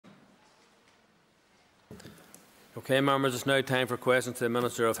Okay, members, it's now time for questions to the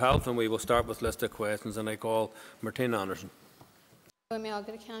Minister of Health, and we will start with list of questions, and I call Martina Anderson. Question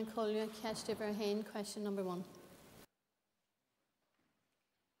number 1.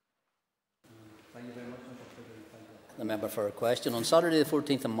 Thank you very much, the member for a question. On Saturday the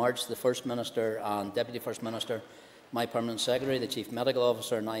 14th of March, the First Minister and Deputy First Minister, my Permanent Secretary, the Chief Medical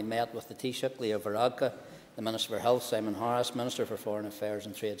Officer and I met with the Taoiseach Leo Varadkar, the Minister for Health Simon Harris, Minister for Foreign Affairs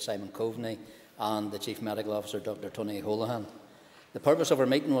and Trade Simon Coveney and the Chief Medical Officer Dr Tony Holohan. The purpose of our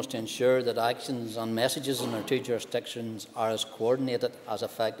meeting was to ensure that actions and messages in our two jurisdictions are as coordinated as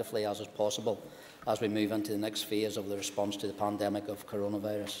effectively as is possible as we move into the next phase of the response to the pandemic of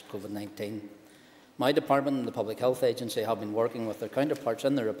coronavirus COVID-19. My department and the Public Health Agency have been working with their counterparts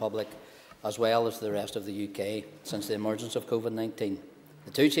in the Republic as well as the rest of the UK since the emergence of COVID-19.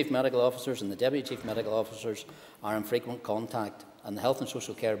 The two Chief Medical Officers and the Deputy Chief Medical Officers are in frequent contact, and the Health and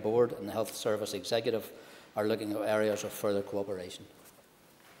Social Care Board and the Health Service Executive are looking at areas of further cooperation.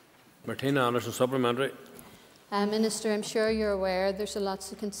 Martina Anderson, supplementary. Minister, I'm sure you're aware there's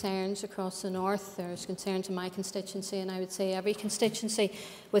lots of concerns across the north. There's concerns in my constituency, and I would say every constituency,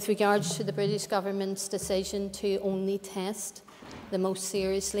 with regards to the British Government's decision to only test the most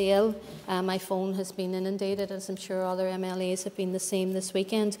seriously ill. My phone has been inundated, as I'm sure other MLAs have been the same this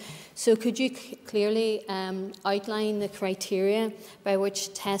weekend. So could you clearly outline the criteria by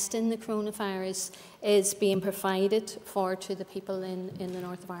which testing the coronavirus is being provided to the people in the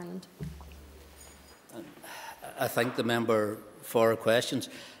north of Ireland? I thank the member for her questions.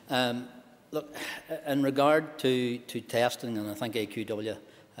 Look, in regard to testing, and I think AQW,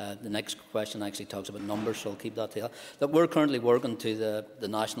 the next question actually talks about numbers, so I'll keep that to you. Look, we're currently working to the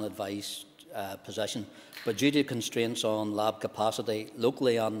national advice position, but due to constraints on lab capacity,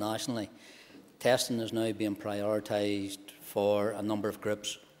 locally and nationally, testing is now being prioritised for a number of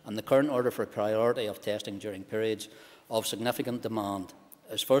groups. And the current order for priority of testing during periods of significant demand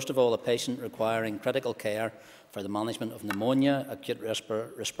is, first of all, a patient requiring critical care for the management of pneumonia, acute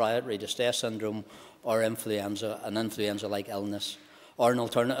respiratory distress syndrome, or influenza, an influenza-like illness, or an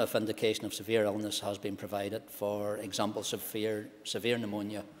alternative indication of severe illness has been provided, for example, severe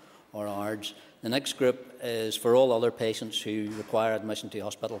pneumonia or ARDS. The next group is for all other patients who require admission to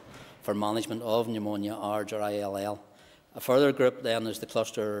hospital for management of pneumonia, ARDS or ILL. A further group then is the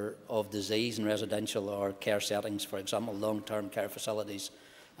cluster of disease in residential or care settings, for example, long-term care facilities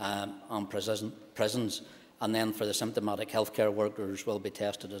and prisons. And then for the symptomatic healthcare workers will be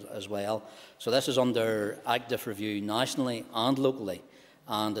tested as well. So this is under active review nationally and locally,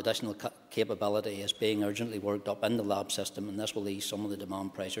 and additional capability is being urgently worked up in the lab system, and this will ease some of the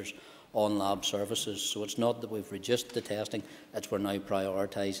demand pressures on lab services. So it's not that we've reduced the testing, it's we're now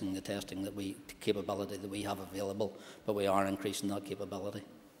prioritising the testing capability that we have available, but we are increasing that capability.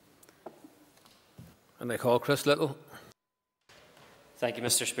 And I call Chris Little. Thank you,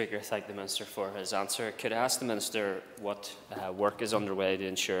 Mr. Speaker. Thank the Minister for his answer. Could I ask the Minister what work is underway to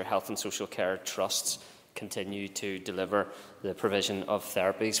ensure health and social care trusts continue to deliver the provision of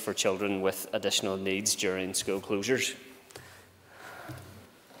therapies for children with additional needs during school closures?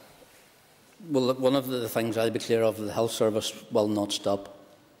 Well, look, one of the things I'll be clear of, the health service will not stop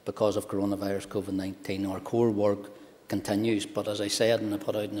because of coronavirus COVID-19. Our core work continues, but as I said and I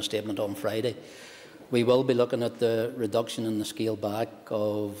put out in a statement on Friday, we will be looking at the reduction in the scale back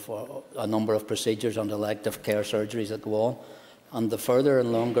of a number of procedures and elective care surgeries that go on. And the further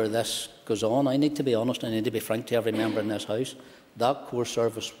and longer this goes on, I need to be honest, I need to be frank to every member in this House, that core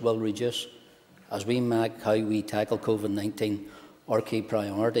service will reduce as we make how we tackle COVID-19 our key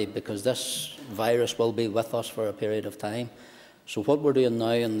priority, because this virus will be with us for a period of time. So what we're doing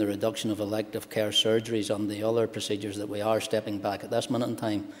now in the reduction of elective care surgeries and the other procedures that we are stepping back at this minute in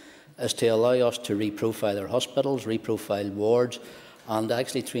time is to allow us to reprofile our hospitals, reprofile wards, and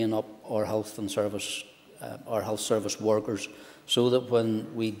actually train up our health service workers, so that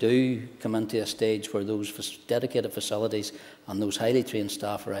when we do come into a stage where those dedicated facilities and those highly trained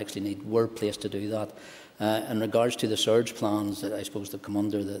staff are actually needed, we're placed to do that. In regards to the surge plans that I suppose that come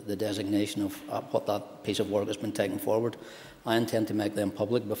under the designation of what that piece of work has been taken forward, I intend to make them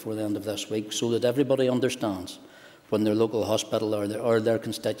public before the end of this week, so that everybody understands when their local hospital or their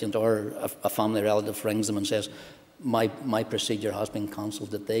constituent or a family relative rings them and says, my procedure has been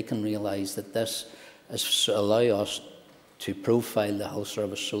cancelled, that they can realise that this is to allow us to profile the health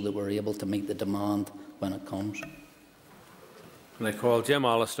service so that we're able to meet the demand when it comes. And I call Jim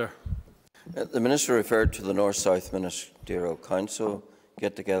Allister. The Minister referred to the North-South Ministerial Council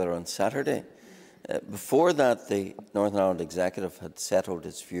get-together on Saturday. Before that, the Northern Ireland Executive had settled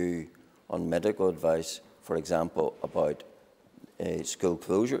its view on medical advice, for example, about school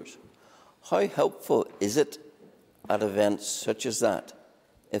closures. How helpful is it at events such as that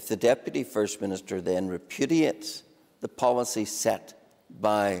if the Deputy First Minister then repudiates the policy set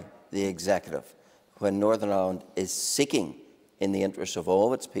by the Executive when Northern Ireland is seeking, in the interests of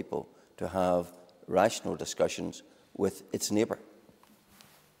all its people, to have rational discussions with its neighbour?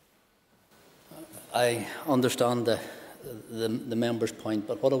 I understand the member's point,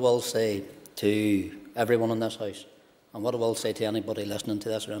 but what I will say to everyone in this House, and what I will say to anybody listening to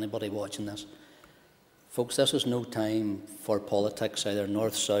this or anybody watching this, folks, this is no time for politics, either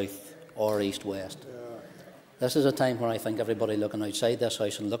north, south or east, west. This is a time where I think everybody looking outside this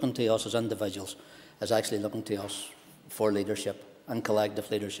House and looking to us as individuals is actually looking to us for leadership and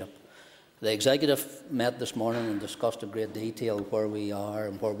collective leadership. The Executive met this morning and discussed in great detail where we are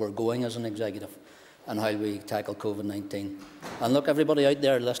and where we're going as an Executive and how we tackle COVID-19. And look, everybody out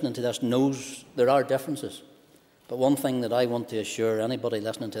there listening to this knows there are differences. But one thing that I want to assure anybody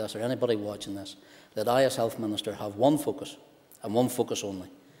listening to this or anybody watching this, that I as Health Minister have one focus and one focus only,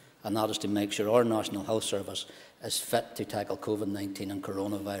 and that is to make sure our National Health Service is fit to tackle COVID-19 and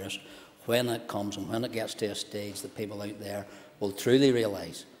coronavirus when it comes and when it gets to a stage that people out there will truly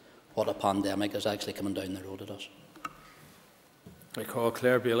realise what a pandemic is actually coming down the road at us. I call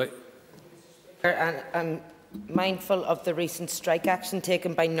Claire Bailey. And I'm mindful of the recent strike action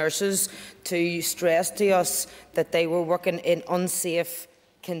taken by nurses to stress to us that they were working in unsafe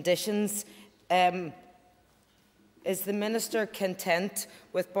conditions. Is the Minister content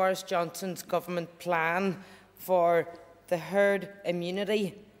with Boris Johnson's government plan for the herd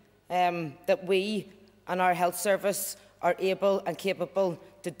immunity, that we and our health service are able and capable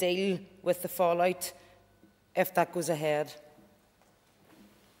to deal with the fallout if that goes ahead?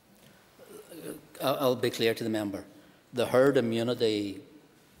 I'll be clear to the member. The herd immunity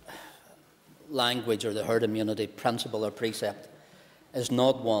language or the herd immunity principle or precept is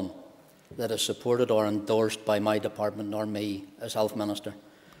not one that is supported or endorsed by my department nor me as Health Minister.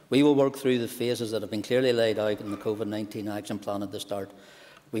 We will work through the phases that have been clearly laid out in the COVID-19 action plan at the start.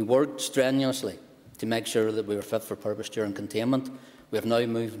 We worked strenuously to make sure that we were fit for purpose during containment. We have now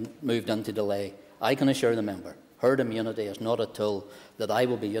moved into delay. I can assure the member, herd immunity is not a tool that I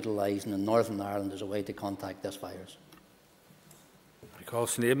will be utilising in Northern Ireland as a way to contact this virus. I call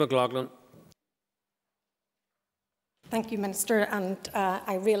Sinead McLaughlin. Thank you, Minister, and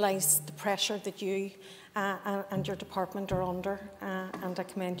I realise the pressure that you and your department are under, and I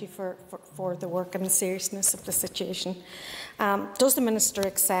commend you for the work and the seriousness of the situation. Does the Minister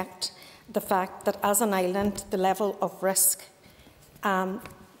accept the fact that as an island, the level of risk,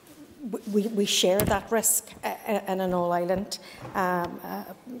 we share that risk in an all-island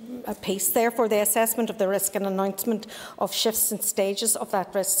piece? Therefore, the assessment of the risk and announcement of shifts and stages of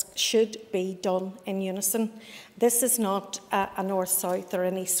that risk should be done in unison. This is not a north-south or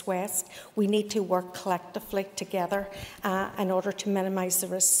an east-west. We need to work collectively together in order to minimise the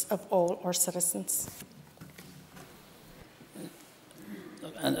risks of all our citizens.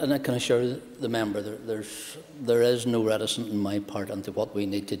 And I can assure the member there is no reticence on my part into what we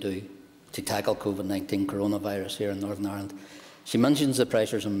need to do to tackle COVID-19 coronavirus here in Northern Ireland. She mentions the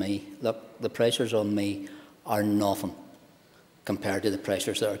pressures on me. Look, the pressures on me are nothing compared to the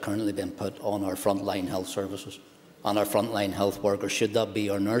pressures that are currently being put on our frontline health services, on our frontline health workers, should that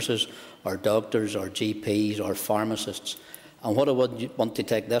be our nurses, our doctors, our GPs, our pharmacists. And what I would want to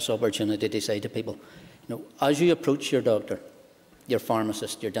take this opportunity to say to people, as you approach your doctor, your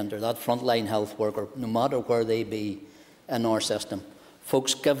pharmacist, your dentist, that frontline health worker, no matter where they be in our system,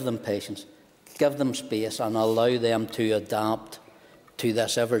 folks, give them patience, give them space and allow them to adapt to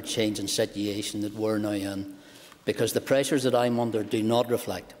this ever-changing situation that we're now in, because the pressures that I'm under do not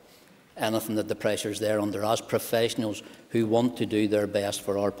reflect anything that the pressures they're under as professionals who want to do their best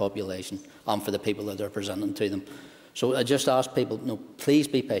for our population and for the people that they're presenting to them. So I just ask people, please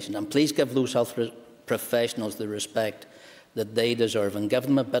be patient and please give those health professionals the respect that they deserve and give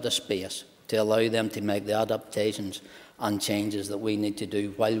them a bit of space to allow them to make the adaptations and changes that we need to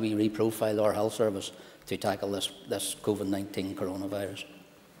do while we reprofile our health service to tackle this COVID-19 coronavirus.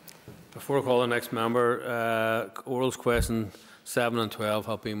 Before I call the next member, orals question 7 and 12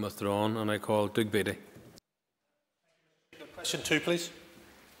 have been withdrawn, and I call Doug Beattie. Question 2, please.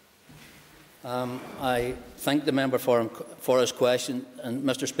 I thank the member for his question. And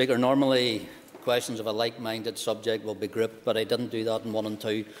Mr. Speaker, normally questions of a like-minded subject will be grouped, but I didn't do that in 1 and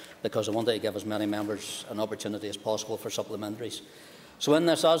 2 because I wanted to give as many members an opportunity as possible for supplementaries. So in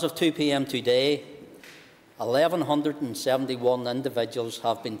this, as of 2 p.m. today, 1,171 individuals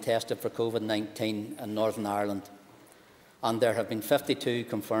have been tested for COVID-19 in Northern Ireland, and there have been 52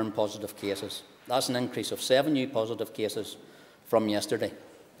 confirmed positive cases. That's an increase of 7 new positive cases from yesterday.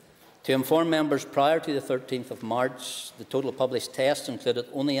 To inform members, prior to the 13th of March, the total published tests included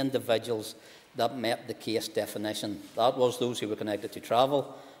only individuals that met the case definition. That was those who were connected to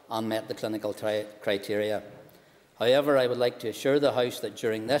travel and met the clinical criteria. However, I would like to assure the House that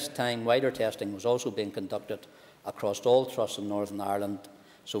during this time, wider testing was also being conducted across all trusts in Northern Ireland.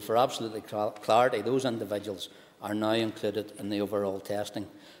 So for absolute clarity, those individuals are now included in the overall testing.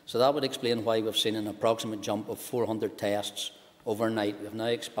 So that would explain why we've seen an approximate jump of 400 tests overnight. We've now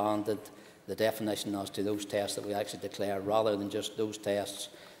expanded the definition as to those tests that we actually declare, rather than just those tests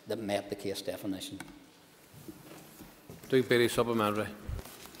that met the case definition. Doug Beattie, supplementary.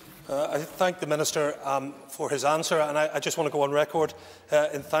 I thank the Minister for his answer, and I just want to go on record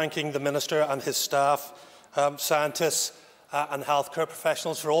in thanking the Minister and his staff, scientists and healthcare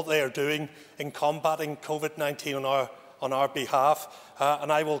professionals for all they are doing in combating COVID-19 on our behalf.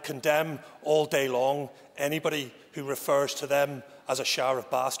 And I will condemn all day long anybody who refers to them as a shower of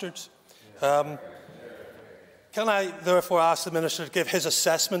bastards. Can I therefore ask the Minister to give his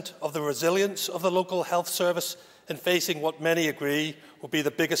assessment of the resilience of the local health service in facing what many agree will be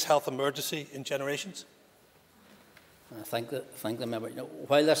the biggest health emergency in generations? I thank the member.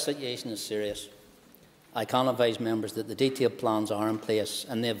 While this situation is serious, I can advise members that the detailed plans are in place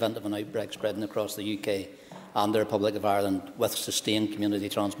in the event of an outbreak spreading across the UK and the Republic of Ireland with sustained community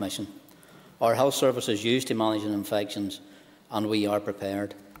transmission. Our health service is used to managing infections, and we are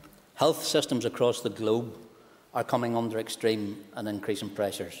prepared. Health systems across the globe are coming under extreme and increasing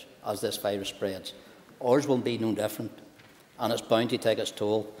pressures as this virus spreads. Ours will be no different, and it's bound to take its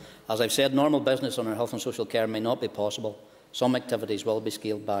toll. As I've said, normal business on our health and social care may not be possible. Some activities will be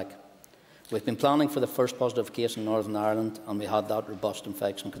scaled back. We've been planning for the first positive case in Northern Ireland, and we had that robust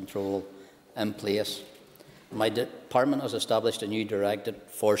infection control in place. My department has established a new directorate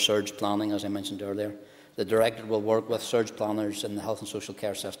for surge planning, as I mentioned earlier. The directorate will work with surge planners in the health and social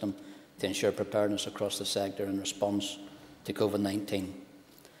care system to ensure preparedness across the sector in response to COVID-19.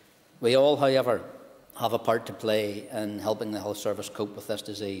 We all, however, have a part to play in helping the health service cope with this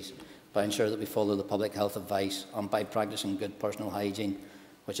disease by ensuring that we follow the public health advice and by practising good personal hygiene,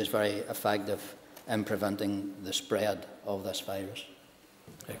 which is very effective in preventing the spread of this virus.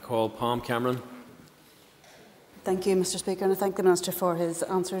 I call Palm Cameron. Thank you, Mr. Speaker, and I thank the Minister for his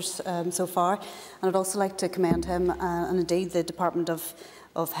answers so far. And I'd also like to commend him and indeed the Department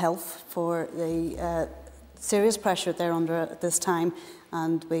of Health for the serious pressure they're under at this time,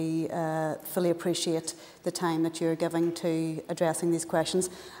 and we fully appreciate the time that you're giving to addressing these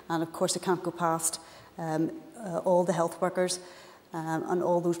questions. And of course, it can't go past all the health workers and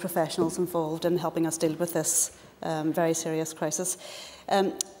all those professionals involved in helping us deal with this very serious crisis.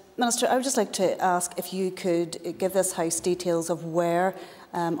 Minister, I would just like to ask if you could give this House details of where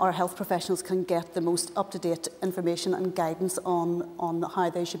our health professionals can get the most up-to-date information and guidance on how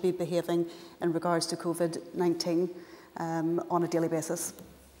they should be behaving in regards to COVID-19 on a daily basis.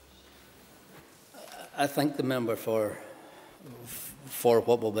 I thank the member for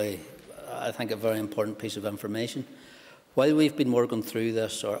what will be, I think, a very important piece of information. While we've been working through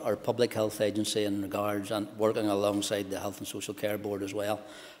this, our public health agency in regards and working alongside the Health and Social Care Board as well,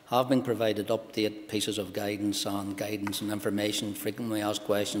 have been provided update pieces of guidance and information, frequently asked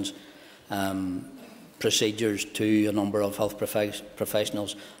questions, procedures to a number of health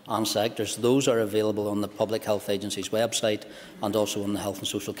professionals and sectors. Those are available on the Public Health Agency's website and also on the Health and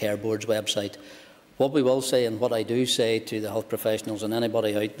Social Care Board's website. What we will say, and what I do say to the health professionals and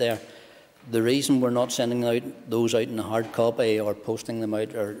anybody out there, the reason we're not sending those out in a hard copy or posting them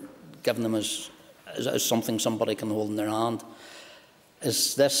out or giving them as something somebody can hold in their hand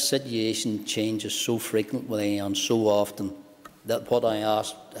is this situation changes so frequently and so often that what I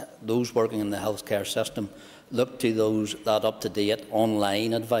ask those working in the healthcare system, look to that up-to-date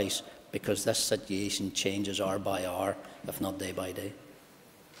online advice, because this situation changes hour by hour, if not day by day.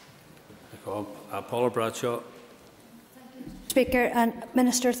 Paula Bradshaw. Speaker and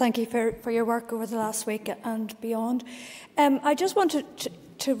Minister, thank you for your work over the last week and beyond. I just wanted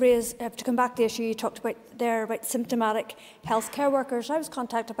to raise, to come back to the issue you talked about there about symptomatic healthcare workers. I was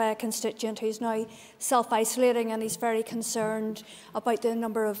contacted by a constituent who's now self-isolating, and he's very concerned about the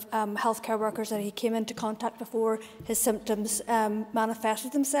number of healthcare workers that he came into contact before his symptoms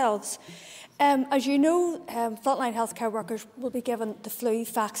manifested themselves. As you know, frontline healthcare workers will be given the flu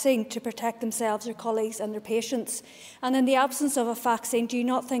vaccine to protect themselves, their colleagues and their patients. And in the absence of a vaccine, do you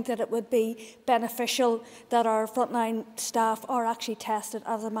not think that it would be beneficial that our frontline staff are actually tested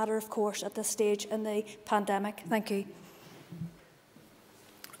as a matter of course at this stage in the pandemic? Thank you.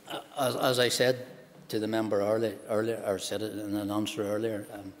 As I said to the member earlier, or said it in an answer earlier,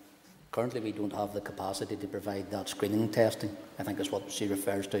 Currently, we don't have the capacity to provide that screening testing, I think is what she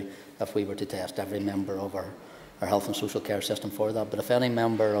refers to, if we were to test every member of our health and social care system for that. But if any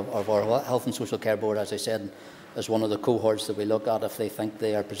member of our health and social care board, as I said, is one of the cohorts that we look at, if they think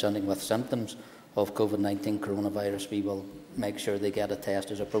they are presenting with symptoms of COVID-19 coronavirus, we will make sure they get a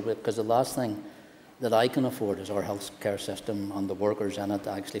test as appropriate, because the last thing that I can afford is our health care system and the workers in it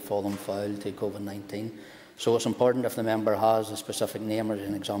actually falling foul to COVID-19. So it's important, if the member has a specific name or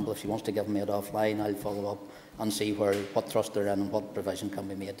an example, if she wants to give me it offline, I'll follow up and see what trust they're in and what provision can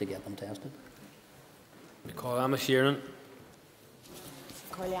be made to get them tested. Emma Sheeran.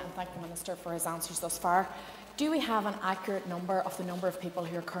 Corlia, and thank the Minister for his answers thus far. Do we have an accurate number of the number of people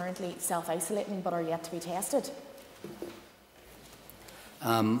who are currently self-isolating but are yet to be tested?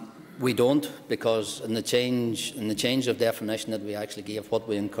 We don't, because in the change of definition that we actually gave, what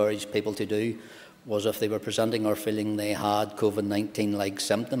we encouraged people to do was, if they were presenting or feeling they had COVID-19-like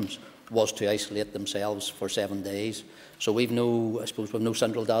symptoms, was to isolate themselves for 7 days. So we've no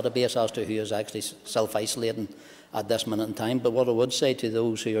central database as to who is actually self-isolating at this minute in time. But what I would say to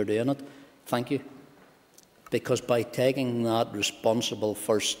those who are doing it, thank you. Because by taking that responsible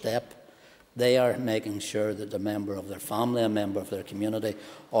first step, they are making sure that a member of their family, a member of their community,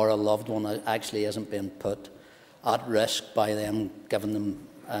 or a loved one actually isn't being put at risk by them giving them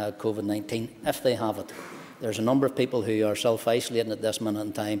COVID-19 if they have it. There's a number of people who are self-isolating at this minute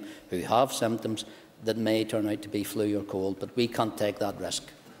in time who have symptoms that may turn out to be flu or cold, but we can't take that risk.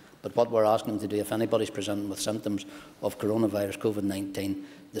 But what we're asking them to do, if anybody's presenting with symptoms of coronavirus, COVID-19,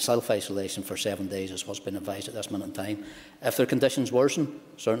 the self-isolation for 7 days is what's been advised at this minute in time. If their conditions worsen,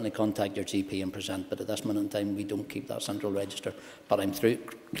 certainly contact your GP and present, but at this minute in time we don't keep that central register. But I'm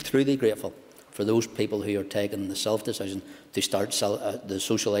truly grateful for those people who are taking the self-decision to start the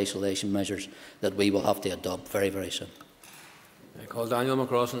social isolation measures that we will have to adopt very, very soon. I call Daniel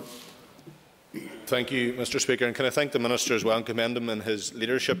McCrossan. Thank you, Mr. Speaker, and can I thank the Minister as well and commend him in his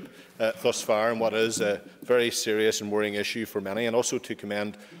leadership thus far in what is a very serious and worrying issue for many, and also to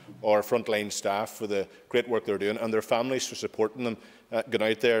commend our frontline staff for the great work they're doing and their families for supporting them,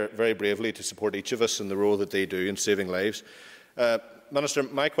 going out there very bravely to support each of us in the role that they do in saving lives. Minister,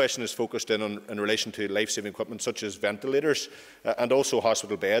 my question is focused in relation to life-saving equipment such as ventilators and also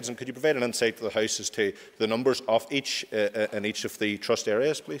hospital beds. And could you provide an insight to the House as to the numbers of each in each of the trust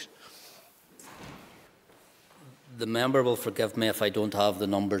areas, please? The member will forgive me if I don't have the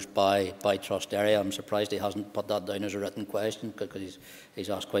numbers by trust area. I'm surprised he hasn't put that down as a written question, because he's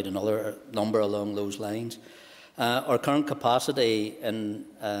asked quite another number along those lines. Our current capacity in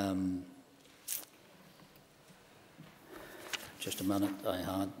just a minute,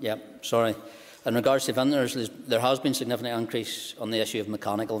 in regards to ventilators, there has been significant increase on the issue of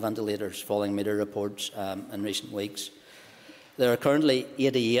mechanical ventilators following media reports in recent weeks. There are currently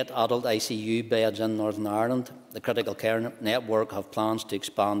 88 adult ICU beds in Northern Ireland. The Critical Care Network have plans to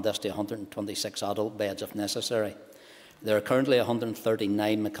expand this to 126 adult beds if necessary. There are currently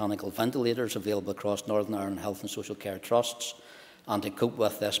 139 mechanical ventilators available across Northern Ireland Health and Social Care Trusts, and to cope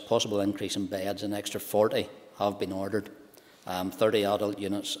with this possible increase in beds, an extra 40 have been ordered, 30 adult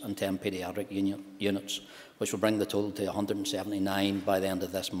units and 10 paediatric units, which will bring the total to 179 by the end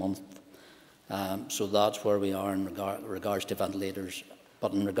of this month. So that's where we are in regards to ventilators.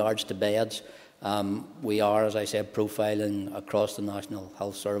 But in regards to beds, we are, as I said, profiling across the National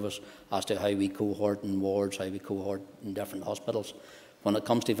Health Service as to how we cohort in wards, how we cohort in different hospitals. When it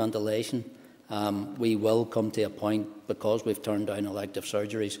comes to ventilation, we will come to a point, because we've turned down elective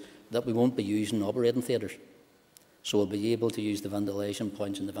surgeries, that we won't be using operating theatres. So we'll be able to use the ventilation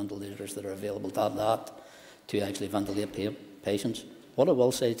points and the ventilators that are available to actually ventilate patients. What I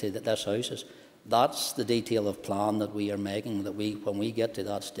will say to this House is that's the detail of plan that we are making, that when we get to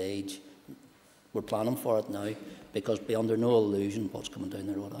that stage, we're planning for it now, because be under no illusion what's coming down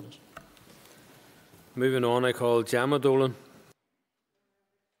the road at us. Moving on, I call Gemma Dolan.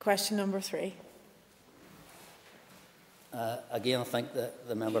 Question number 3. Again, I thank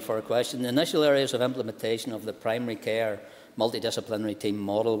the member for a question. The initial areas of implementation of the primary care multidisciplinary team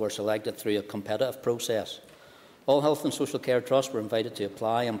model were selected through a competitive process. All health and social care trusts were invited to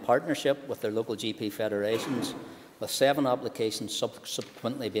apply in partnership with their local GP federations, with 7 applications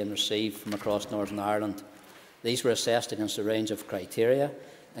subsequently being received from across Northern Ireland. These were assessed against a range of criteria,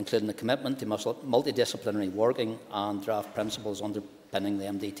 including the commitment to multidisciplinary working and draft principles underpinning the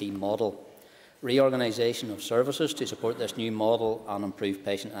MDT model, reorganisation of services to support this new model and improve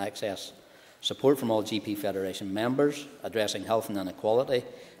patient access, support from all GP Federation members, addressing health and inequality,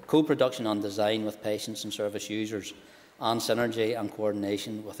 co-production and design with patients and service users, and synergy and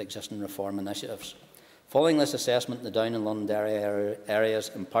coordination with existing reform initiatives. Following this assessment, the Down and Londonderry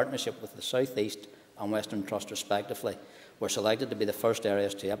areas, in partnership with the South East and Western Trust respectively, were selected to be the first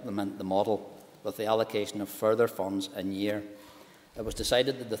areas to implement the model, with the allocation of further funds in year. It was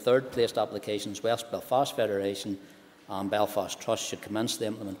decided that the third-placed applications, West Belfast Federation and Belfast Trust, should commence the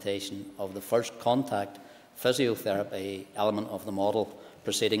implementation of the first contact physiotherapy element of the model,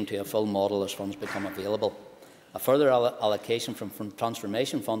 proceeding to a full model as funds become available. A further allocation from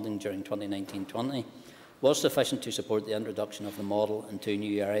transformation funding during 2019-20 was sufficient to support the introduction of the model in 2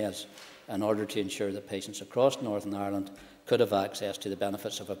 new areas, in order to ensure that patients across Northern Ireland could have access to the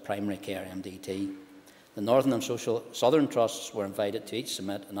benefits of a primary care MDT. The Northern and Southern Trusts were invited to each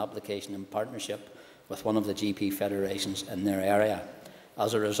submit an application in partnership with one of the GP federations in their area.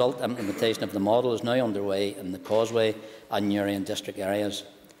 As a result, implementation of the model is now underway in the Causeway and Newry district areas.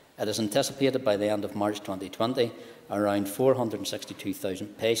 It is anticipated by the end of March 2020, around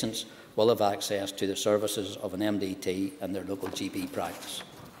 462,000 patients will have access to the services of an MDT in their local GP practice.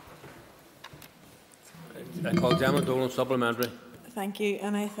 I call Gemma Dolan supplementary. Thank you,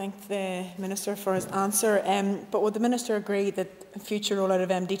 and I thank the Minister for his answer. But would the Minister agree that future rollout of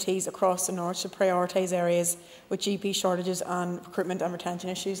MDTs across the North should prioritise areas with GP shortages and recruitment and retention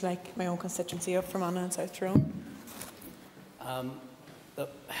issues, like my own constituency of Fermanagh and South Tyrone?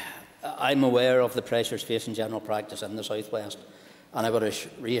 I'm aware of the pressures facing general practice in the South West, and I would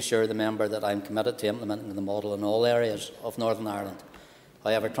reassure the member that I'm committed to implementing the model in all areas of Northern Ireland.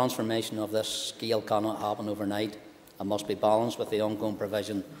 However, transformation of this scale cannot happen overnight and must be balanced with the ongoing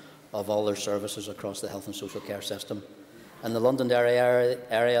provision of other services across the health and social care system. In the Londonderry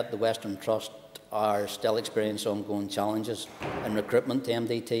area, the Western Trust are still experiencing ongoing challenges in recruitment to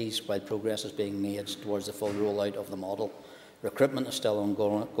MDTs, while progress is being made towards the full rollout of the model. Recruitment is still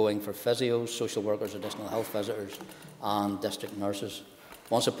ongoing for physios, social workers, additional health visitors and district nurses.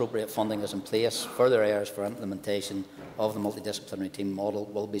 Once appropriate funding is in place, further areas for implementation of the multidisciplinary team model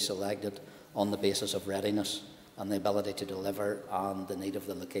will be selected on the basis of readiness and the ability to deliver and the need of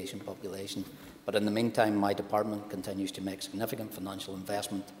the location population. But in the meantime, my department continues to make significant financial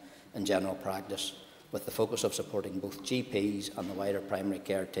investment in general practice, with the focus of supporting both GPs and the wider primary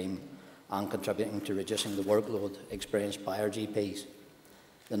care team, and contributing to reducing the workload experienced by our GPs.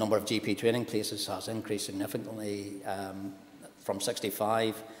 The number of GP training places has increased significantly from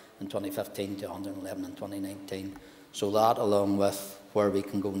 65 in 2015 to 111 in 2019. So that, along with where we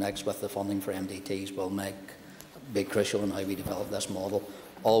can go next with the funding for MDTs, will be crucial in how we develop this model,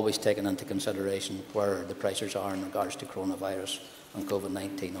 always taking into consideration where the pressures are in regards to coronavirus and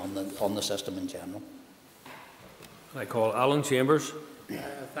COVID-19 on the system in general. I call Alan Chambers.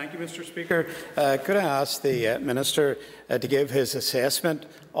 Thank you, Mr. Speaker. Could I ask the Minister to give his assessment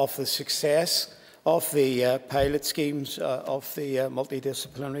of the success of the pilot schemes of the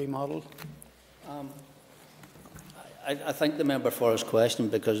multidisciplinary model? I thank the member for his question,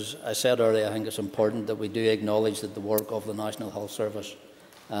 because I said earlier I think it's important that we do acknowledge that the work of the National Health Service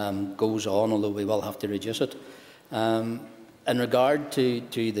goes on, although we will have to reduce it. In regard to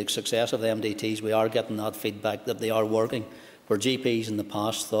the success of the MDTs, we are getting that feedback that they are working. Where GPs in the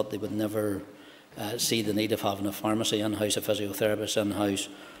past thought they would never see the need of having a pharmacy in-house, a physiotherapist in-house,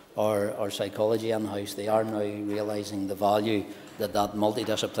 or psychology in-house, they are now realising the value that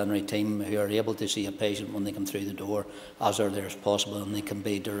multidisciplinary team, who are able to see a patient when they come through the door as early as possible, and they can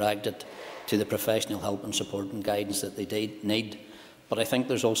be directed to the professional help and support and guidance that they need. But I think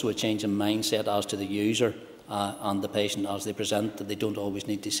there's also a change in mindset as to the user and the patient as they present, that they don't always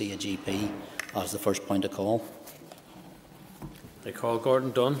need to see a GP as the first point of call. I call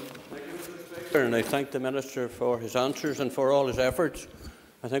Gordon Dunn. Thank you, Mr. Speaker, and I thank the Minister for his answers and for all his efforts.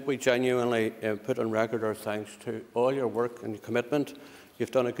 I think we genuinely put on record our thanks to all your work and commitment.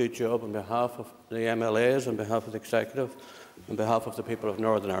 You've done a good job on behalf of the MLAs, on behalf of the Executive, on behalf of the people of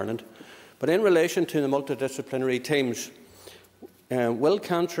Northern Ireland. But in relation to the multidisciplinary teams, will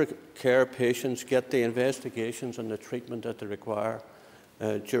cancer care patients get the investigations and the treatment that they require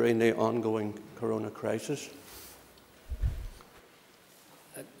during the ongoing corona crisis?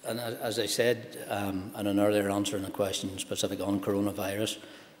 And as I said in an earlier answer in a question specific on coronavirus,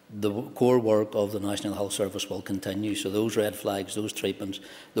 the core work of the National Health Service will continue. So those red flags, those treatments,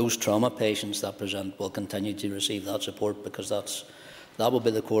 those trauma patients that present will continue to receive that support, because that will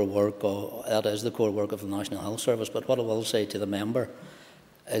be the core work. That is the core work of the National Health Service. But what I will say to the member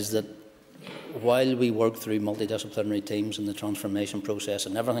is that while we work through multidisciplinary teams and the transformation process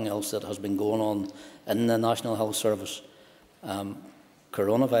and everything else that has been going on in the National Health Service,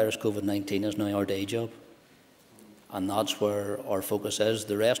 coronavirus, COVID-19 is now our day job, and that's where our focus is.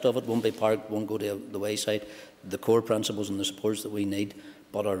 The rest of it won't be parked, won't go to the wayside. The core principles and the supports that we need,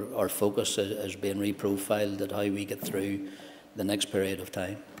 but our focus is being reprofiled at how we get through the next period of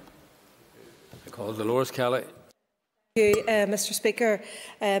time. I call Dolores Kelly. Thank you, Mr Speaker.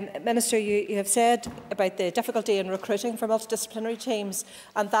 Minister, you have said about the difficulty in recruiting for multidisciplinary teams,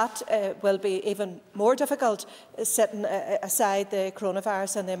 and that will be even more difficult setting aside the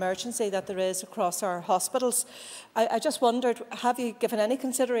coronavirus and the emergency that there is across our hospitals. I just wondered, have you given any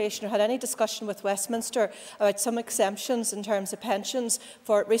consideration or had any discussion with Westminster about some exemptions in terms of pensions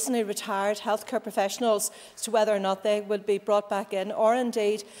for recently retired healthcare professionals as to whether or not they would be brought back in, or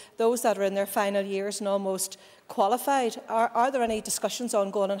indeed those that are in their final years and almost qualified? Are there any discussions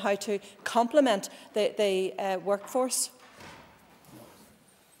ongoing on how to complement the workforce?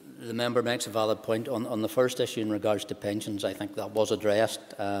 The member makes a valid point. On the first issue in regards to pensions, I think that was addressed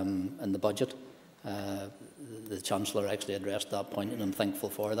in the budget. The Chancellor actually addressed that point, and I'm thankful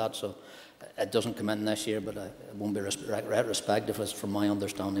for that. So it doesn't come in this year, but it won't be retrospective, as from my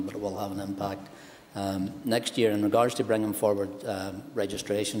understanding, but it will have an impact next year. In regards to bringing forward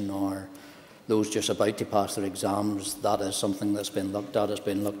registration or those just about to pass their exams, that is something that's been looked at. It's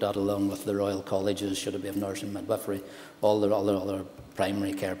been looked at along with the Royal Colleges, should it be of nursing, midwifery, all the other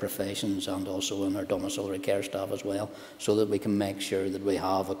primary care professions, and also in our domiciliary care staff as well, so that we can make sure that we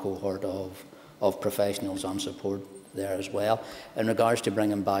have a cohort of professionals and support there as well. In regards to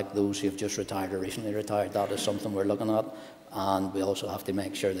bringing back those who have just retired or recently retired, that is something we're looking at, and we also have to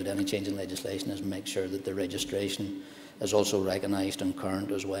make sure that any change in legislation is make sure that the registration is also recognised and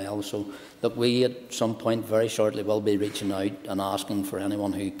current as well. So look, we at some point very shortly will be reaching out and asking for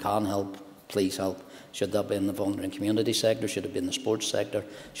anyone who can help, please help. Should that be in the vulnerable community sector, should it be in the sports sector,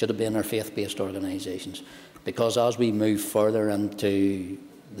 should it be in our faith-based organisations? Because as we move further into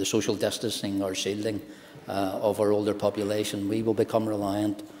the social distancing or shielding of our older population, we will become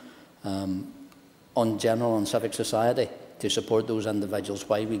reliant on general and civic society to support those individuals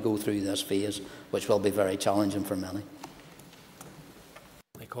while we go through this phase, which will be very challenging for many.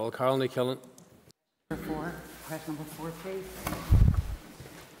 I call Carol Killen. Question number 4, please.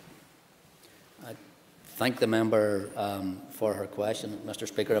 I thank the member for her question. Mr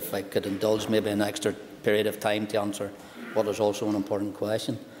Speaker, if I could indulge maybe an extra period of time to answer what is also an important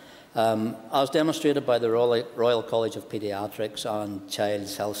question. As demonstrated by the Royal College of Paediatrics and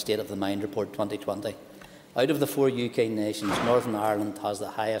Child's Health State of the Mind Report 2020, out of the 4 UK nations, Northern Ireland has the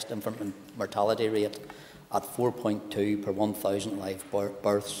highest infant mortality rate at 4.2 per 1,000 live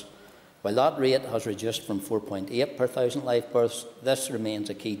births. While that rate has reduced from 4.8 per 1,000 live births, this remains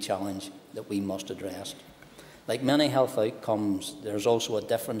a key challenge that we must address. Like many health outcomes, there is also a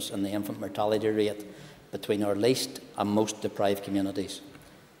difference in the infant mortality rate between our least and most deprived communities.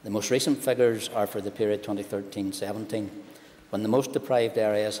 The most recent figures are for the period 2013-17, when the most deprived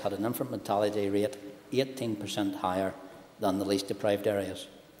areas had an infant mortality rate 18% higher than the least deprived areas.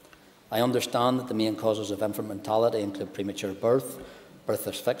 I understand that the main causes of infant mortality include premature birth, birth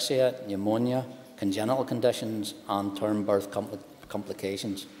asphyxia, pneumonia, congenital conditions, and term birth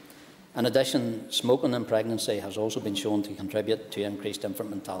complications. In addition, smoking in pregnancy has also been shown to contribute to increased infant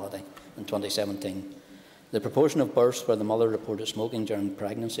mortality in 2017. The proportion of births where the mother reported smoking during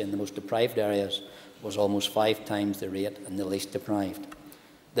pregnancy in the most deprived areas was almost 5 times the rate in the least deprived.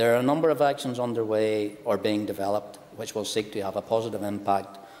 There are a number of actions underway or being developed which will seek to have a positive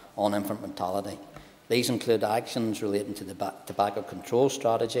impact on infant mortality. These include actions relating to the tobacco control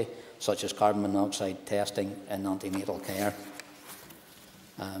strategy, such as carbon monoxide testing in antenatal care.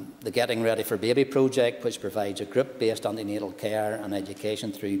 The Getting Ready for Baby project, which provides a group-based antenatal care and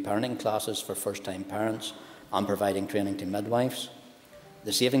education through parenting classes for first-time parents and providing training to midwives.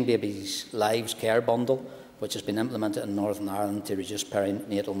 The Saving Babies Lives Care Bundle, which has been implemented in Northern Ireland to reduce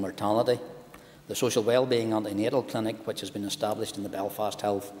perinatal mortality. The Social Wellbeing Antenatal Clinic, which has been established in the Belfast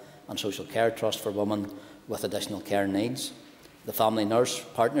Health and Social Care Trust for women with additional care needs. The Family Nurse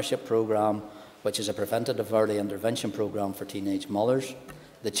Partnership Programme, which is a preventative early intervention programme for teenage mothers.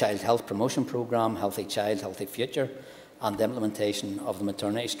 The Child Health Promotion Programme, Healthy Child, Healthy Future, and the implementation of the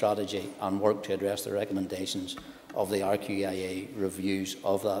maternity strategy and work to address the recommendations of the RQIA reviews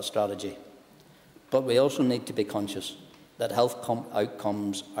of that strategy. But we also need to be conscious that health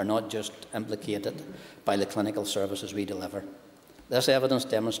outcomes are not just implicated by the clinical services we deliver. This evidence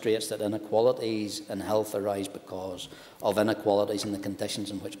demonstrates that inequalities in health arise because of inequalities in the conditions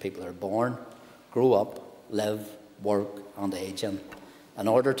in which people are born, grow up, live, work and age in. In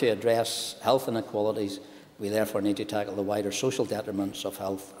order to address health inequalities, we therefore need to tackle the wider social detriments of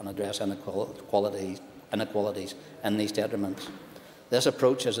health and address inequalities in these detriments. This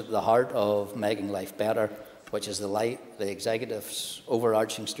approach is at the heart of Making Life Better, which is the Executive's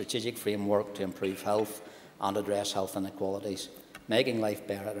overarching strategic framework to improve health and address health inequalities. making life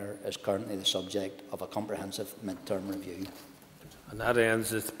better is currently the subject of a comprehensive mid-term review. And that ends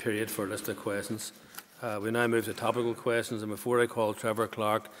this period for a list of questions. We now move to topical questions, and before I call Trevor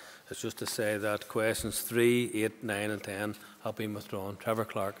Clark, it's just to say that questions 3, 8, 9 and 10 have been withdrawn. Trevor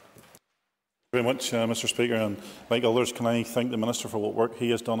Clark. Very much, Mr. Speaker, and like others, can I thank the Minister for what work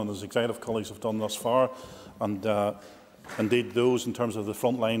he has done and his executive colleagues have done thus far, and indeed those in terms of the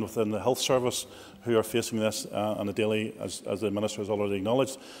front line within the health service who are facing this on a daily, as the Minister has already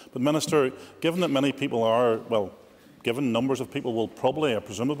acknowledged. But Minister, given that many people are, well, given numbers of people will probably or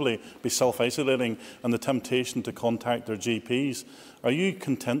presumably be self-isolating and the temptation to contact their GPs, are you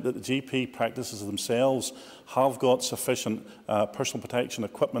content that the GP practices themselves have got sufficient personal protection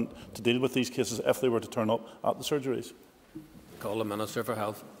equipment to deal with these cases if they were to turn up at the surgeries? Call the Minister for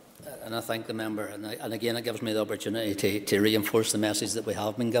Health. And I thank the member. And again, it gives me the opportunity to reinforce the message that we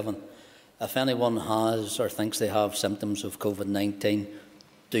have been given. If anyone has or thinks they have symptoms of COVID-19,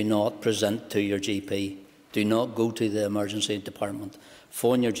 do not present to your GP. Do not go to the emergency department.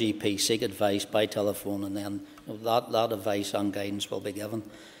 Phone your GP, seek advice by telephone, and then that advice and guidance will be given.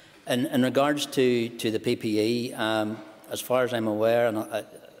 In regards to the PPE, as far as I'm aware,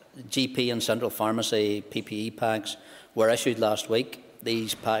 GP and central pharmacy PPE packs were issued last week.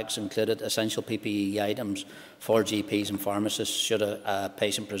 These packs included essential PPE items for GPs and pharmacists should a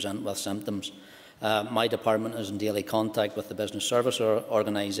patient present with symptoms. My department is in daily contact with the Business Service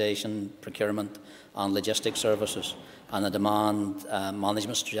Organisation, procurement and logistics services, and a demand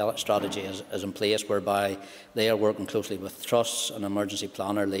management strategy is in place whereby they are working closely with trusts, and emergency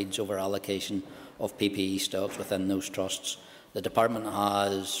planner leads over allocation of PPE stocks within those trusts. The department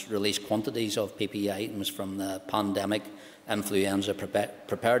has released quantities of PPE items from the pandemic influenza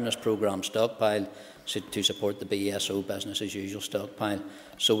preparedness programme stockpile to support the BSO business as usual stockpile.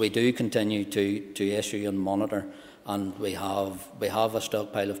 So we do continue to issue and monitor, and we have a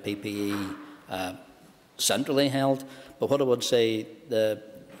stockpile of PPE centrally held. But what I would say,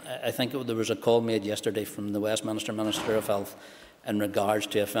 I think there was a call made yesterday from the Westminster Minister of Health in regards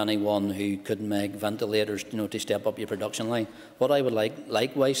to if anyone who could make ventilators, to step up your production line. What I would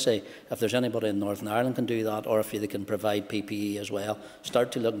likewise say, if there's anybody in Northern Ireland can do that, or if they can provide PPE as well,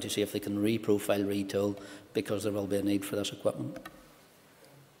 start to look to see if they can reprofile, retool, because there will be a need for this equipment.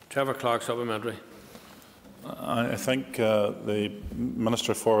 Trevor Clark, supplementary. I thank the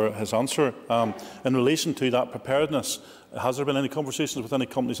Minister for his answer. In relation to that preparedness, has there been any conversations with any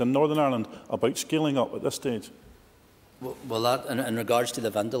companies in Northern Ireland about scaling up at this stage? Well, in regards to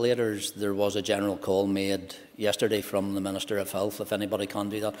the ventilators, there was a general call made yesterday from the Minister of Health. If anybody can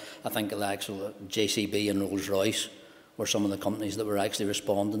do that, I think the actual JCB and Rolls-Royce were some of the companies that were actually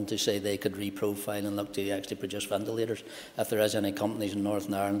responding to say they could reprofile and look to actually produce ventilators. If there is any companies in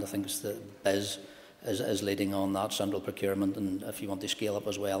Northern Ireland, I think it's the BIS is leading on that central procurement, and if you want to scale up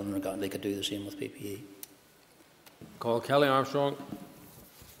as well in regard, they could do the same with PPE. Call Kelly Armstrong.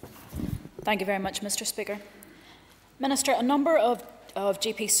 Thank you very much, Mr. Speaker. Minister, a number of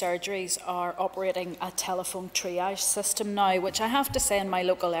GP surgeries are operating a telephone triage system now, which I have to say in my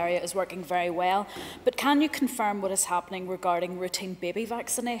local area is working very well. But can you confirm what is happening regarding routine baby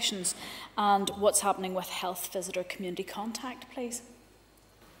vaccinations and what's happening with health visitor community contact, please?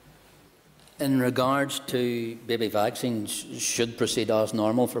 In regards to baby vaccines, should proceed as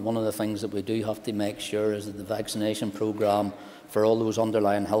normal. For one of the things that we do have to make sure is that the vaccination programme for all those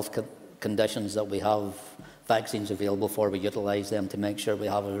underlying health conditions that we have vaccines available for, we utilise them to make sure we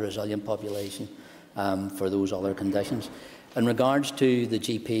have a resilient population for those other conditions. In regards to the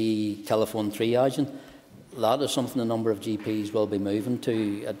GP telephone triaging, that is something a number of GPs will be moving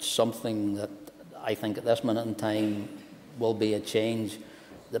to. It's something that I think at this minute in time will be a change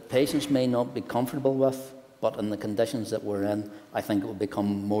that patients may not be comfortable with, but in the conditions that we're in, I think it will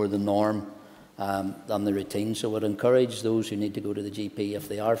become more the norm than the routine. So I would encourage those who need to go to the GP, if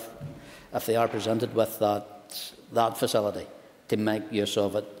they are presented with that facility, to make use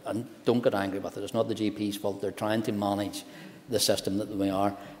of it, and don't get angry with it. It's not the GP's fault. They're trying to manage the system that we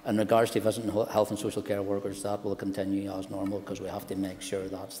are. In regards to visiting health and social care workers, that will continue as normal because we have to make sure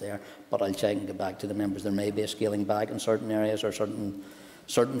that's there. But I'll check and get back to the members. There may be a scaling back in certain areas or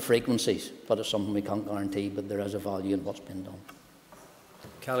certain frequencies, but it's something we can't guarantee, but there is a value in what's been done.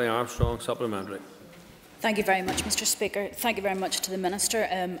 Kelly Armstrong, supplementary. Thank you very much, Mr. Speaker. Thank you very much to the Minister.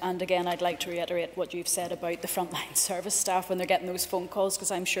 And again, I'd like to reiterate what you've said about the frontline service staff when they're getting those phone calls,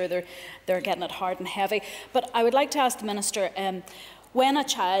 because I'm sure they're getting it hard and heavy. But I would like to ask the Minister, when a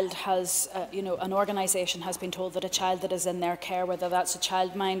child has, an organisation has been told that a child that is in their care, whether that's a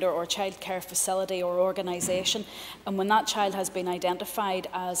childminder or child care facility or organisation, and when that child has been identified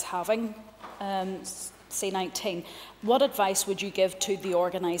as having C19. What advice would you give to the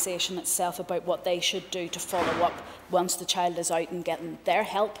organisation itself about what they should do to follow up once the child is out and getting their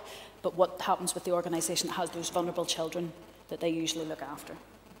help, but what happens with the organisation that has those vulnerable children that they usually look after?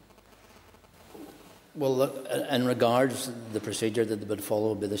 Well, look, in regards, the procedure that they would follow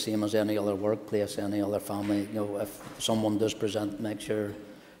would be the same as any other workplace, any other family. You know, if someone does present, make sure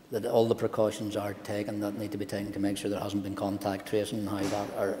that all the precautions are taken that need to be taken to make sure there hasn't been contact tracing,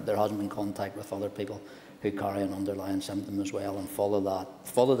 or there hasn't been contact with other people who carry an underlying symptom as well, and follow that.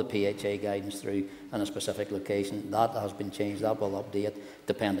 Follow the PHA guidance through in a specific location. That has been changed. That will update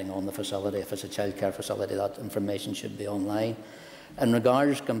depending on the facility. If it's a childcare facility, that information should be online. In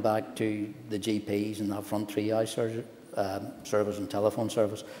regards, come back to the GPs and that front triage service and telephone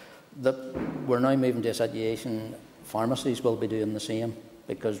service, that we're now moving to a situation pharmacies will be doing the same,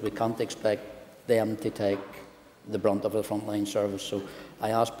 because we can't expect them to take the brunt of the frontline service. So I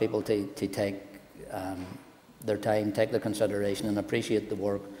ask people to take their time, take their consideration, and appreciate the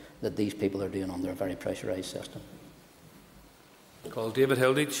work that these people are doing under a very pressurised system. Call David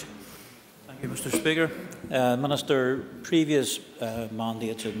Hilditch. Thank you, Mr. Speaker. Minister, previous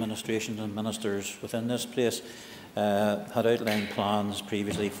mandates, administrations and ministers within this place had outlined plans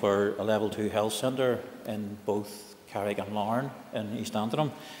previously for a Level 2 health centre in both Carrick and Larne in East Antrim.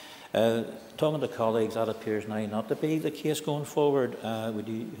 Talking to colleagues, that appears now not to be the case going forward. Would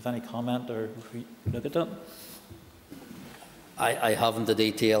you have any comment or look at that? I haven't the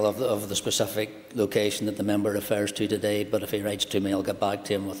detail of the specific location that the member refers to today, but if he writes to me, I'll get back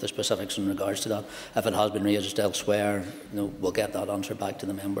to him with the specifics in regards to that. If it has been raised elsewhere, we'll get that answer back to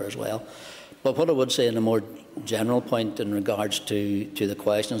the member as well. But what I would say in a more general point in regards to the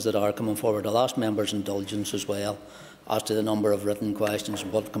questions that are coming forward, I'll ask members' indulgence as well as to the number of written questions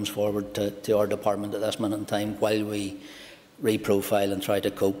and what comes forward to our department at this minute in time while we reprofile and try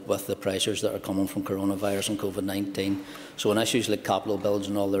to cope with the pressures that are coming from coronavirus and COVID-19. So on issues like capital bills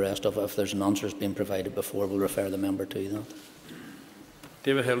and all the rest of it, if there's an answer that's been provided before, we'll refer the member to that.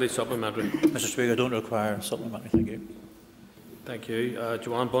 David Hilditch, supplementary. Mr. Speaker, I don't require a supplementary. Thank you. Thank you.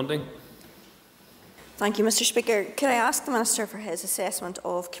 Joanne Bunting. Thank you, Mr. Speaker. Could I ask the Minister for his assessment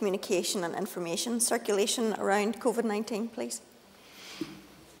of communication and information circulation around COVID-19, please?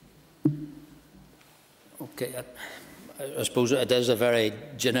 Okay. I suppose it is a very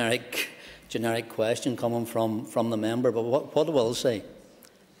generic question coming from the member, but what I will say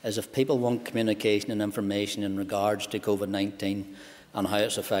is if people want communication and information in regards to COVID-19 and how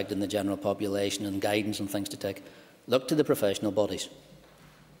it's affecting the general population and guidance and things to take, look to the professional bodies.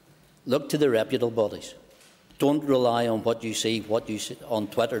 Look to the reputable bodies. Don't rely on what you see on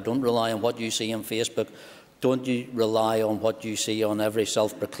Twitter. Don't rely on what you see on Facebook. Don't you rely on what you see on every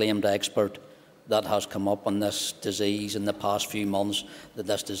self-proclaimed expert that has come up on this disease in the past few months, that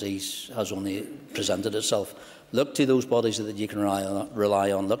this disease has only presented itself. Look to those bodies that you can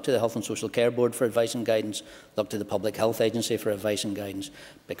rely on. Look to the Health and Social Care Board for advice and guidance. Look to the Public Health Agency for advice and guidance,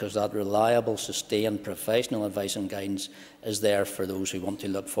 because that reliable, sustained, professional advice and guidance is there for those who want to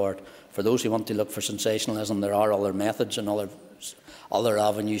look for it. For those who want to look for sensationalism, there are other methods and other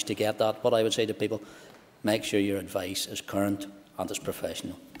avenues to get that. What I would say to people, make sure your advice is current and is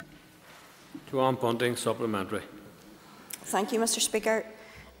professional. Joanne Bunting, supplementary. Thank you, Mr. Speaker.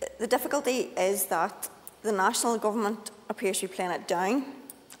 The difficulty is that the national government appears to be playing it down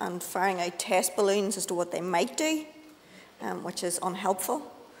and firing out test balloons as to what they might do, which is unhelpful.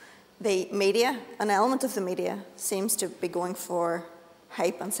 The media, an element of the media, seems to be going for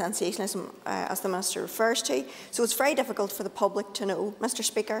hype and sensationalism, as the Minister refers to. So it's very difficult for the public to know, Mr.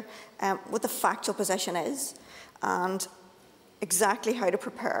 Speaker, what the factual position is and exactly how to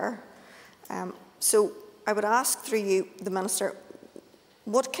prepare. So I would ask through you, the Minister,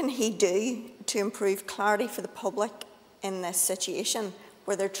 what can he do to improve clarity for the public in this situation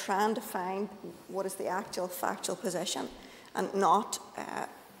where they're trying to find what is the actual factual position and not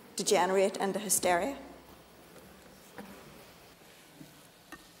degenerate into hysteria?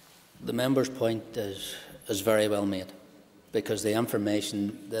 The member's point is very well made, because the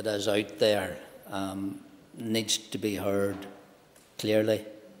information that is out there needs to be heard clearly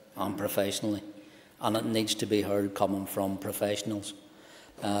and professionally, and it needs to be heard coming from professionals.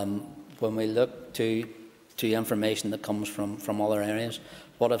 When we look to information that comes from other areas,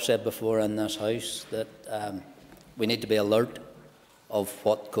 what I've said before in this House, that we need to be alert of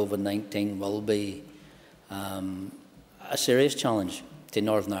what COVID-19 will be a serious challenge to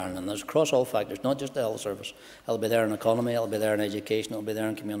Northern Ireland, and there's across all factors, not just the health service. It'll be there in economy, it'll be there in education, it'll be there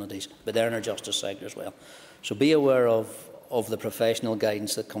in communities, it'll be there in our justice sector as well. So be aware of the professional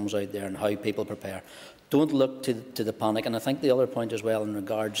guidance that comes out there and how people prepare. Don't look to the panic. And I think the other point as well in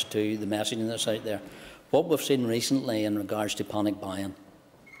regards to the messaging that's out there, What we've seen recently in regards to panic buying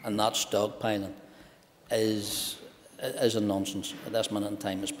and that stockpiling is a nonsense at this minute in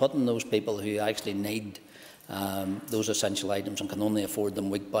time. It's putting those people who actually need those essential items and can only afford them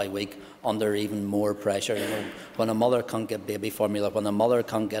week by week under even more pressure. You know, when a mother can't get baby formula, when a mother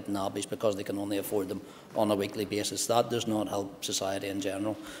can't get nappies because they can only afford them on a weekly basis, that does not help society in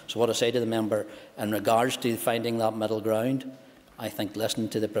general. So what I say to the member in regards to finding that middle ground, I think listen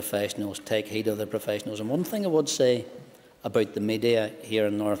to the professionals, take heed of the professionals. And one thing I would say about the media here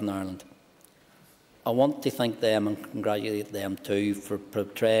in Northern Ireland, I want to thank them and congratulate them too for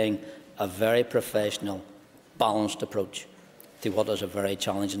portraying a very professional, balanced approach to what is a very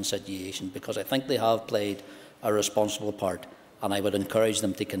challenging situation, because I think they have played a responsible part, and I would encourage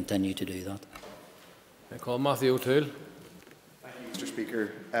them to continue to do that. I call Matthew O'Toole. Thank you, Mr.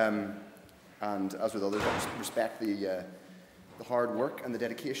 Speaker. And as with others, I respect the hard work and the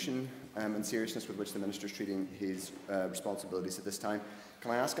dedication and seriousness with which the Minister is treating his responsibilities at this time.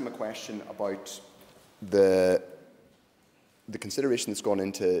 Can I ask him a question about the consideration that's gone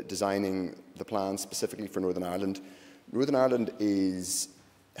into designing the plan specifically for Northern Ireland? Northern Ireland has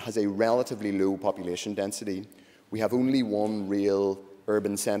a relatively low population density. We have only one real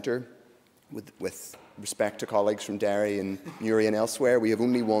urban centre, with respect to colleagues from Derry and Newry and elsewhere. We have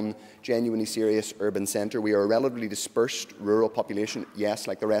only one genuinely serious urban centre. We are a relatively dispersed rural population, yes,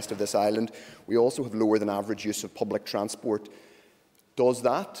 like the rest of this island. We also have lower than average use of public transport. Do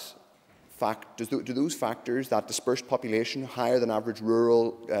those factors, that dispersed population, higher than average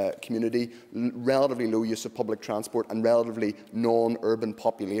rural community, relatively low use of public transport and relatively non-urban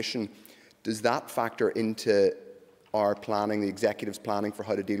population, does that factor into our planning, the Executive's planning for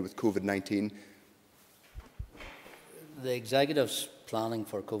how to deal with COVID-19? The Executive's planning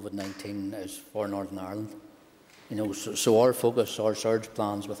for COVID-19 is for Northern Ireland. You know, so our focus, our surge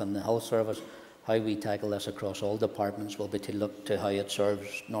plans within the Health Service, how we tackle this across all departments will be to look to how it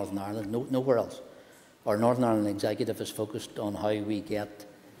serves Northern Ireland, nowhere else. Our Northern Ireland Executive is focused on how we get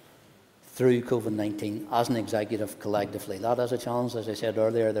through COVID-19 as an executive collectively. That is a challenge. As I said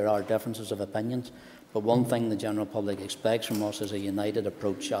earlier, there are differences of opinions, but one thing the general public expects from us is a united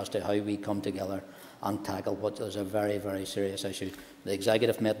approach as to how we come together and tackle what is a very, very serious issue. The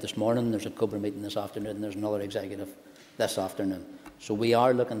executive met this morning, there's a COBRA meeting this afternoon, and there's another executive this afternoon. So we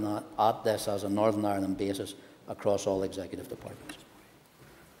are looking at this as a Northern Ireland basis across all executive departments.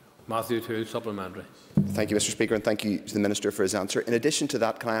 Matthew O'Toole, supplementary. Thank you, Mr. Speaker, and thank you to the Minister for his answer. In addition to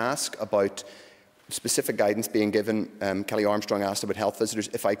that, can I ask about specific guidance being given? Kelly Armstrong asked about health visitors.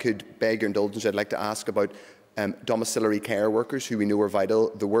 If I could beg your indulgence, I'd like to ask about domiciliary care workers, who we know are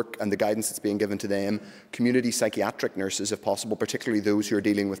vital, the work and the guidance that's being given to them, community psychiatric nurses, if possible, particularly those who are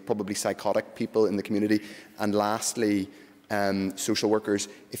dealing with probably psychotic people in the community, and lastly, social workers.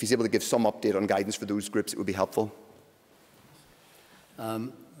 If he's able to give some update on guidance for those groups, it would be helpful.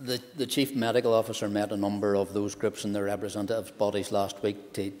 The Chief Medical Officer met a number of those groups and their representative bodies last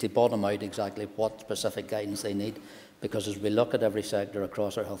week to bottom out exactly what specific guidance they need, because as we look at every sector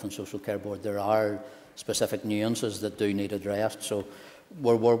across our Health and Social Care Board, there are specific nuances that do need addressed. So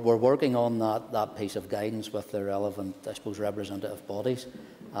we're working on that piece of guidance with the relevant, I suppose, representative bodies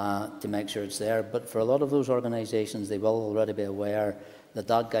to make sure it's there. But for a lot of those organisations, they will already be aware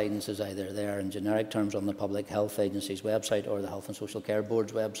that guidance is either there in generic terms on the Public Health Agency's website or the Health and Social Care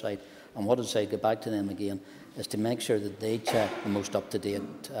Board's website. And what I'd say, go back to them again, is to make sure that they check the most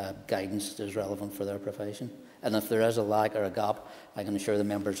up-to-date guidance that is relevant for their profession. And if there is a lack or a gap, I can assure the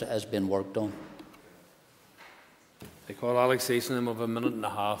members it has been worked on. I call Alex Easton of a minute and a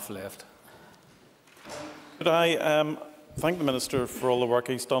half left. Could I thank the Minister for all the work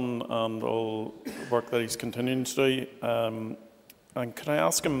he's done and all the work that he's continuing to do? And can I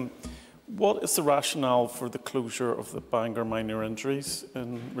ask him, what is the rationale for the closure of the Bangor minor injuries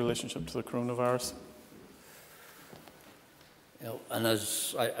in relationship to the coronavirus? And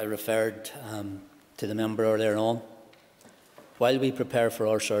as I referred to the member earlier on, while we prepare for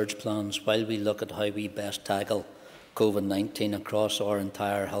our surge plans, while we look at how we best tackle COVID-19 across our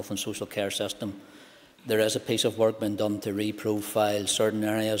entire health and social care system, there is a piece of work being done to reprofile certain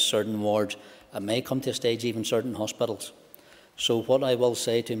areas, certain wards, and may come to a stage even certain hospitals. So what I will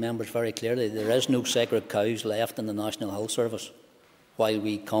say to members very clearly, there is no sacred cows left in the National Health Service while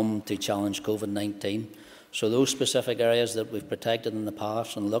we come to challenge COVID-19. So those specific areas that we've protected in the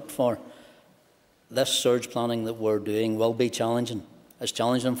past and looked for, this surge planning that we're doing will be challenging. It's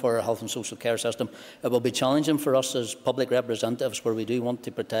challenging for our health and social care system. It will be challenging for us as public representatives, where we do want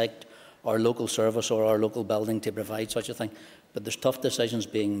to protect our local service or our local building to provide such a thing. But there's tough decisions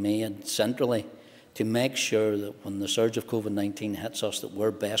being made centrally to make sure that when the surge of COVID-19 hits us, that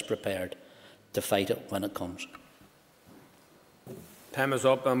we're best prepared to fight it when it comes. Time is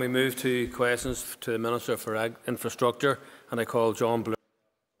up and we move to questions to the Minister for Infrastructure, and I call John Blue.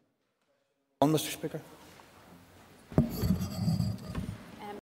 Mr. Speaker.